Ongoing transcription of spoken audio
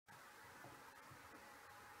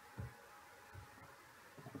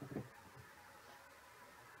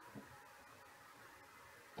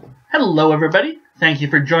Hello everybody, thank you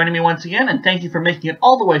for joining me once again, and thank you for making it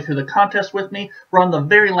all the way through the contest with me. We're on the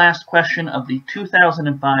very last question of the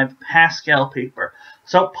 2005 Pascal paper.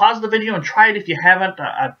 So pause the video and try it if you haven't.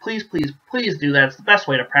 Please do that. It's the best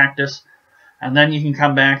way to practice. And then you can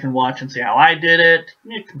come back and watch and see how I did it.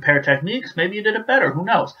 You compare techniques, maybe you did it better, who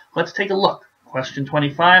knows. Let's take a look. Question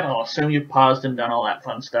 25, I'll assume you've paused and done all that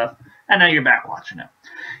fun stuff. And now you're back watching it.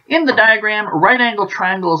 In the diagram, right angle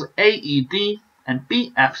triangles AED and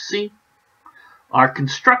BFC are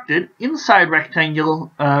constructed inside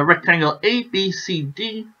rectangle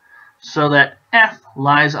ABCD so that F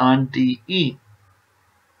lies on DE.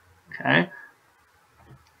 Okay.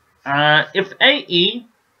 If AE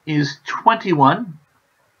is 21,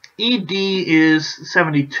 ED is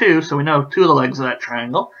 72, so we know two of the legs of that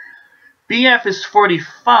triangle. BF is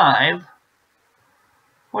 45.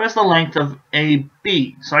 What is the length of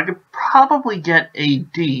AB? So I could probably get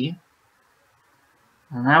AD.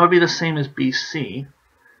 And that would be the same as BC.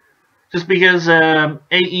 Just because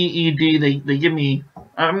AEED, they give me.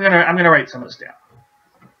 I'm gonna write some of this down.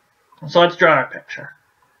 So let's draw our picture.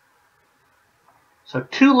 So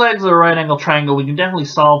two legs of a right angle triangle. We can definitely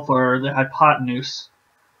solve for the hypotenuse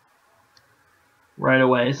right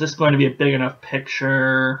away. Is this going to be a big enough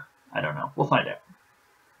picture? I don't know. We'll find out.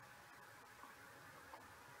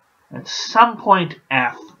 At some point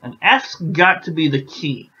F, and F's got to be the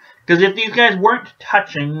key. Because if these guys weren't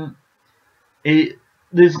touching, so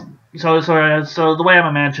the way I'm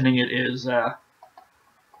imagining it is,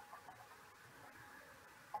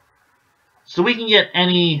 so we can get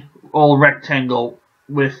any old rectangle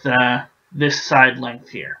with this side length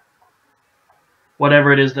here,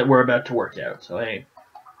 whatever it is that we're about to work out. So A,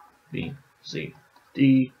 B, C,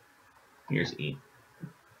 D, here's E.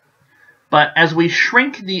 But as we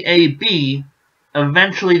shrink the AB,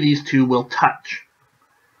 eventually these two will touch.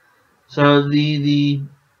 So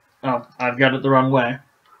oh, I've got it the wrong way,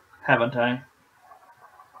 haven't I?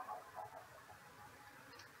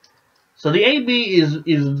 So the AB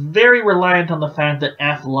is very reliant on the fact that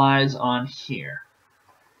F lies on here.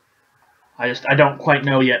 I don't quite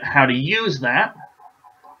know yet how to use that.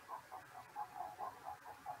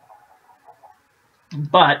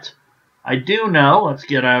 But I do know, let's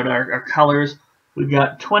get out our colors. We've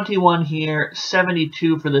got 21 here,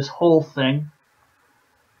 72 for this whole thing.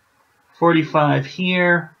 45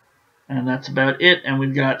 here, and that's about it, and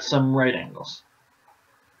we've got some right angles.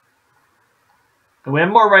 And we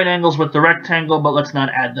have more right angles with the rectangle, but let's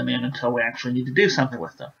not add them in until we actually need to do something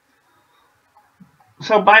with them.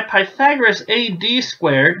 So by Pythagoras, AD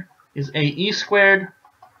squared is AE squared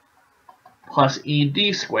plus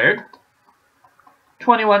ED squared.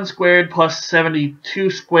 21 squared plus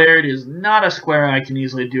 72 squared is not a square I can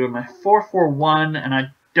easily do in my 441, and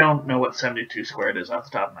I don't know what 72 squared is off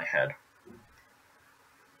the top of my head.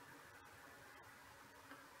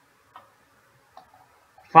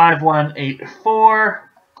 5184,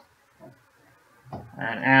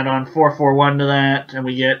 and add on 441 to that, and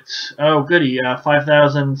we get, oh goody,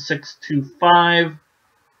 5,625,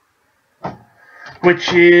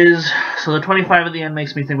 which is, so the 25 at the end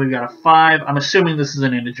makes me think we've got a 5. I'm assuming this is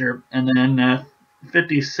an integer, and then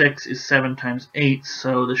 56 is 7 times 8,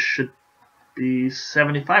 so this should be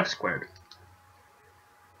 75 squared.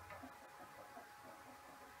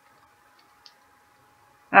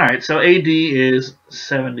 Alright, so AD is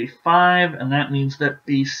 75, and that means that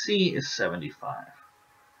BC is 75.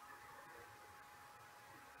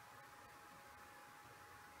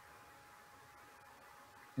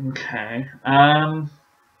 Okay. Oh,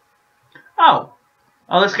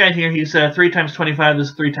 this guy here, he's 3 times 25,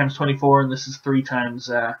 this is 3 times 24, and this is 3 times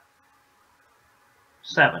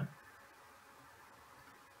 7.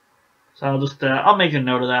 So I'll make a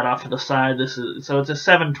note of that off to the side. So it's a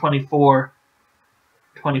 724.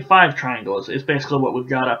 25 triangle is basically what we've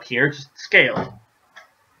got up here, just scale.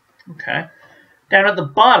 Okay. Down at the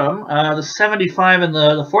bottom, the 75 and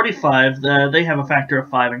the 45, they have a factor of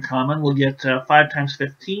 5 in common. We'll get 5 times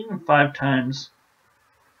 15, and 5 times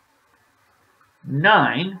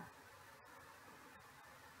 9.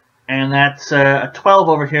 And that's a 12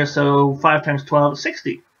 over here, so 5 times 12 is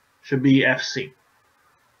 60. Should be FC.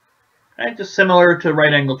 Okay, just similar to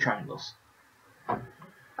right angle triangles.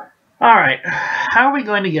 Alright, how are we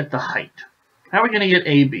going to get the height? How are we going to get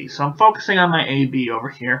AB? So I'm focusing on my AB over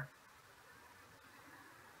here.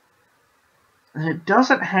 And it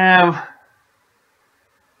doesn't have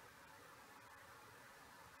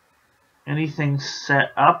anything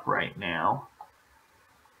set up right now.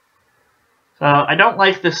 So I don't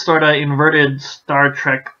like this sort of inverted Star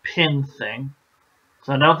Trek pin thing.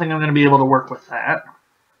 So I don't think I'm going to be able to work with that.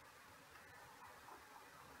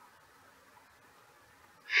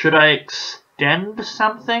 Should I extend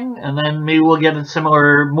something, and then maybe we'll get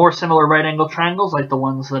a more similar right angle triangles like the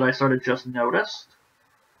ones that I sort of just noticed?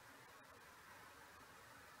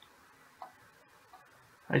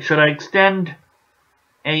 Like, should I extend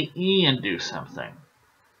AE and do something?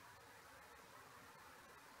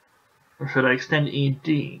 Or should I extend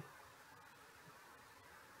ED?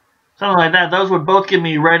 Something like that. Those would both give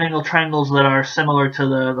me right angle triangles that are similar to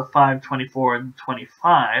the 5, 24, and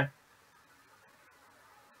 25.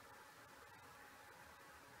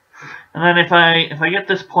 And then if I get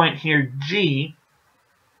this point here, G,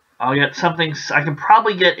 I'll get something. I can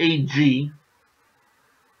probably get AG.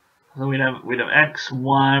 So we'd have X,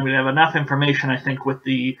 Y. We'd have enough information, I think, with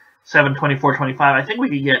the 7, 24, 25. I think we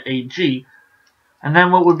could get AG. And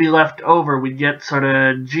then what would be left over? We'd get sort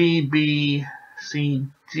of G, B, C,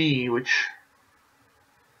 D, which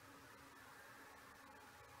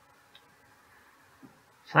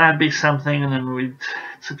so that'd be something. And then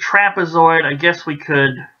it's a trapezoid. I guess we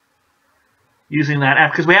could, using that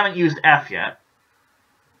F, because we haven't used F yet.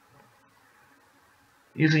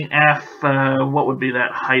 Using F, what would be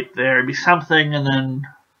that height there? It'd be something, and then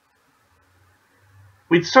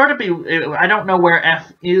we'd sort of be, I don't know where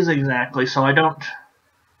F is exactly, so I don't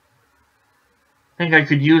think I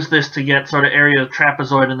could use this to get sort of area of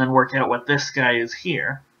trapezoid and then work out what this guy is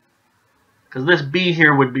here. Because this B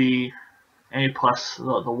here would be A plus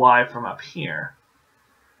the Y from up here.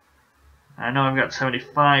 I know I've got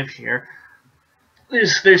 75 here.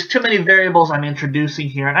 There's too many variables I'm introducing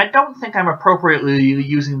here, and I don't think I'm appropriately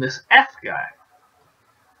using this F guy.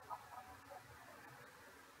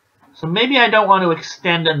 So maybe I don't want to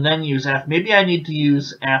extend and then use F. Maybe I need to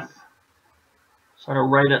use F sort of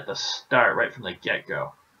right at the start, right from the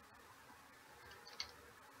get-go.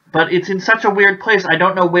 But it's in such a weird place, I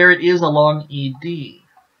don't know where it is along ED.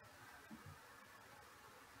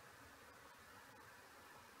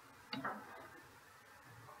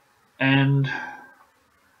 And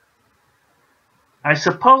I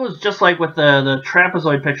suppose, just like with the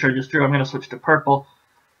trapezoid picture I just drew, I'm going to switch to purple.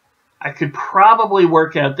 I could probably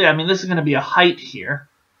work out there. I mean, this is going to be a height here.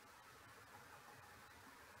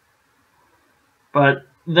 But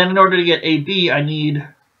then in order to get AB, I need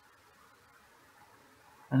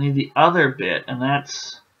the other bit, and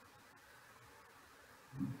that's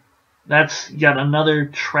got another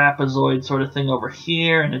trapezoid sort of thing over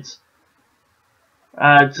here, and it's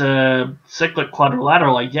a cyclic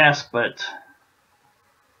quadrilateral, I guess, but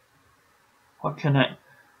what can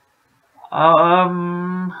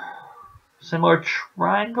similar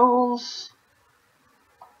triangles?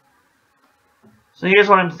 So here's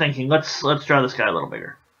what I'm thinking. Let's draw this guy a little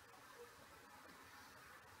bigger.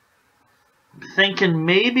 I'm thinking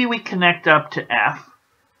maybe we connect up to F.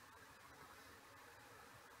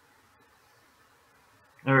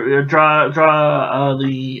 Or draw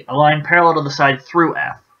a line parallel to the side through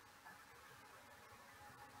F.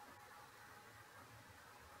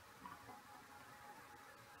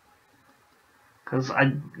 Because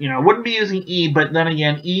I wouldn't be using E, but then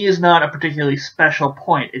again, E is not a particularly special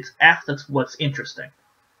point. It's F that's what's interesting.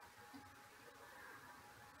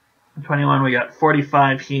 21, we got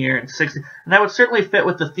 45 here, and 60. And that would certainly fit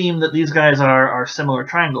with the theme that these guys are similar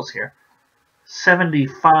triangles here.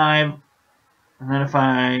 75, and then if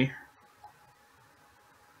I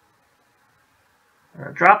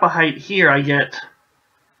drop a height here, I get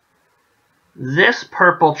this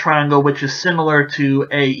purple triangle, which is similar to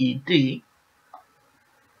AED.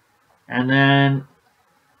 And then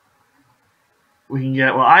we can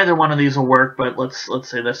get, well, either one of these will work, but let's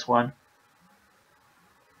say this one.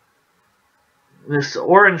 This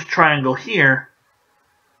orange triangle here,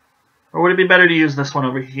 or would it be better to use this one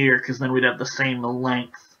over here, because then we'd have the same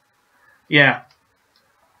length? Yeah.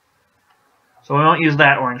 So we won't use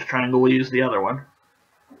that orange triangle, we'll use the other one.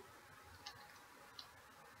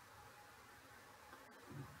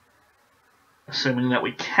 Assuming that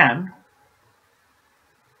we can.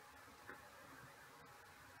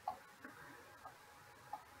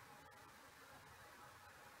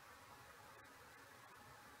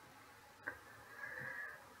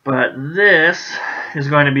 But this is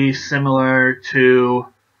going to be similar to,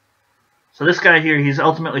 so this guy here, he's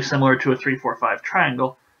ultimately similar to a 3, 4, 5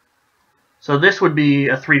 triangle. So this would be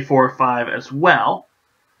a 3, 4, 5 as well.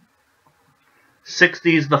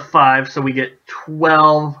 60 is the 5, so we get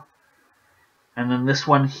 12. And then this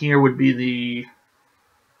one here would be the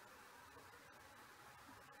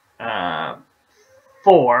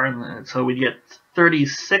 4. And so we get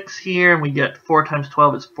 36 here, and we get 4 times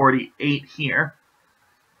 12 is 48 here.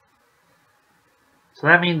 So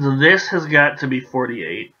that means this has got to be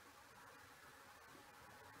 48.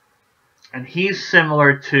 And he's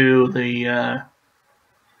similar to the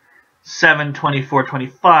 7, 24,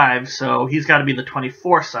 25, so he's got to be the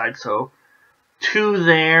 24 side. So 2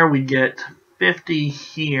 there, we get 50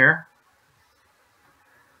 here.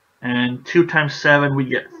 And 2 times 7, we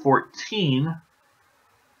get 14.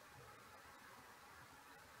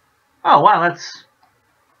 Oh, wow, that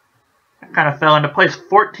kind of fell into place.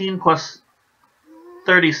 14 plus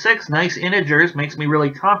 36, nice integers, makes me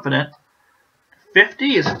really confident.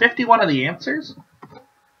 50, is 50 one of the answers?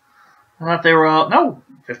 I thought they were all, no,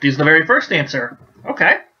 50 is the very first answer.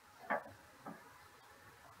 Okay.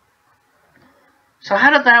 So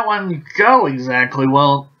how did that one go exactly?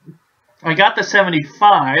 Well, I got the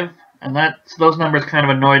 75, and those numbers kind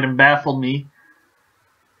of annoyed and baffled me.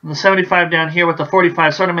 And the 75 down here with the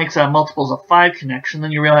 45 sort of makes a multiples of 5 connection.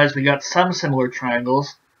 Then you realize we got some similar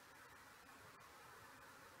triangles.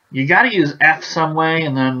 You got to use F some way,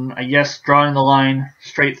 and then I guess drawing the line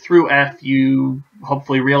straight through F, you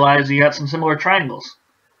hopefully realize you got some similar triangles.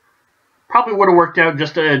 Probably would have worked out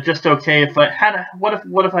just okay if I had.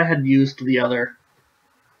 What if I had used the other?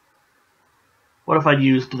 What if I'd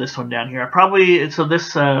used this one down here?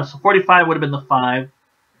 So 45 would have been the 5.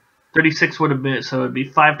 36 would have been, so it'd be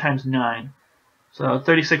 5 times 9. So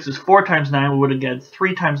 36 is 4 times 9. We would have got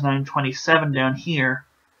 3 times 9, 27 down here.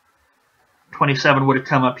 27 would have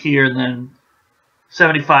come up here, and then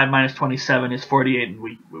 75 minus 27 is 48, and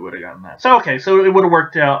we would have gotten that. So okay, so it would have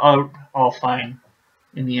worked out all fine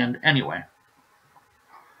in the end anyway.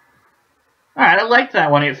 All right, I like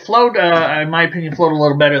that one. It flowed, in my opinion, flowed a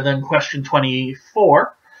little better than question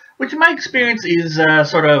 24, which in my experience is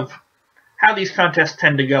sort of how these contests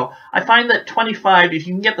tend to go. I find that 25, if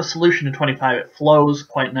you can get the solution to 25, it flows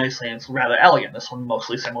quite nicely, and it's rather elegant. This one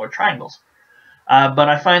mostly similar triangles. But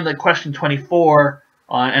I find that question 24,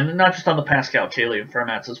 and not just on the Pascal, Cayley, and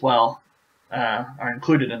Fermat's as well, are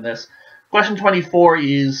included in this. Question 24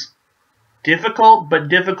 is difficult, but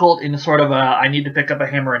difficult in sort of a, I need to pick up a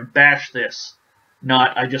hammer and bash this,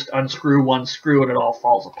 not I just unscrew one screw and it all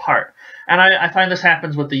falls apart. And I find this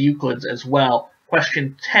happens with the Euclids as well.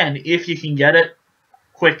 Question 10, if you can get it,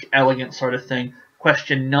 quick, elegant sort of thing.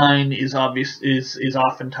 Question 9 is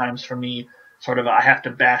oftentimes for me sort of I have to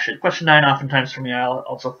bash it. Question 9 oftentimes for me I'll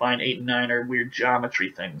also find 8 and 9 are weird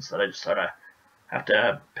geometry things that I just sort of have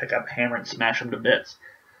to pick up a hammer and smash them to bits.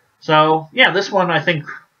 So yeah, this one I think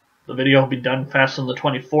the video will be done faster than the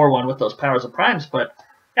 24 one with those powers of primes, but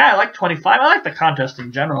yeah, I like 25. I like the contest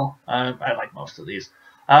in general. I like most of these.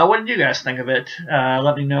 What did you guys think of it?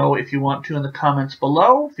 Let me know if you want to in the comments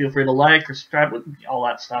below. Feel free to like or subscribe, with all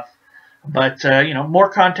that stuff. But, you know, more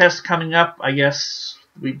contests coming up. I guess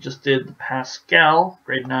we just did the Pascal,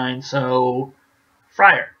 grade 9, so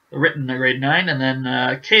Friar, the written grade 9, and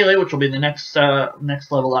then Cayley, which will be the next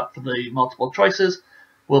level up for the multiple choices,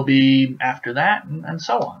 will be after that, and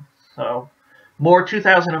so on. So, more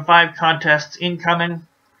 2005 contests incoming.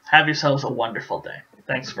 Have yourselves a wonderful day.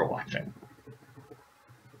 Thanks for watching.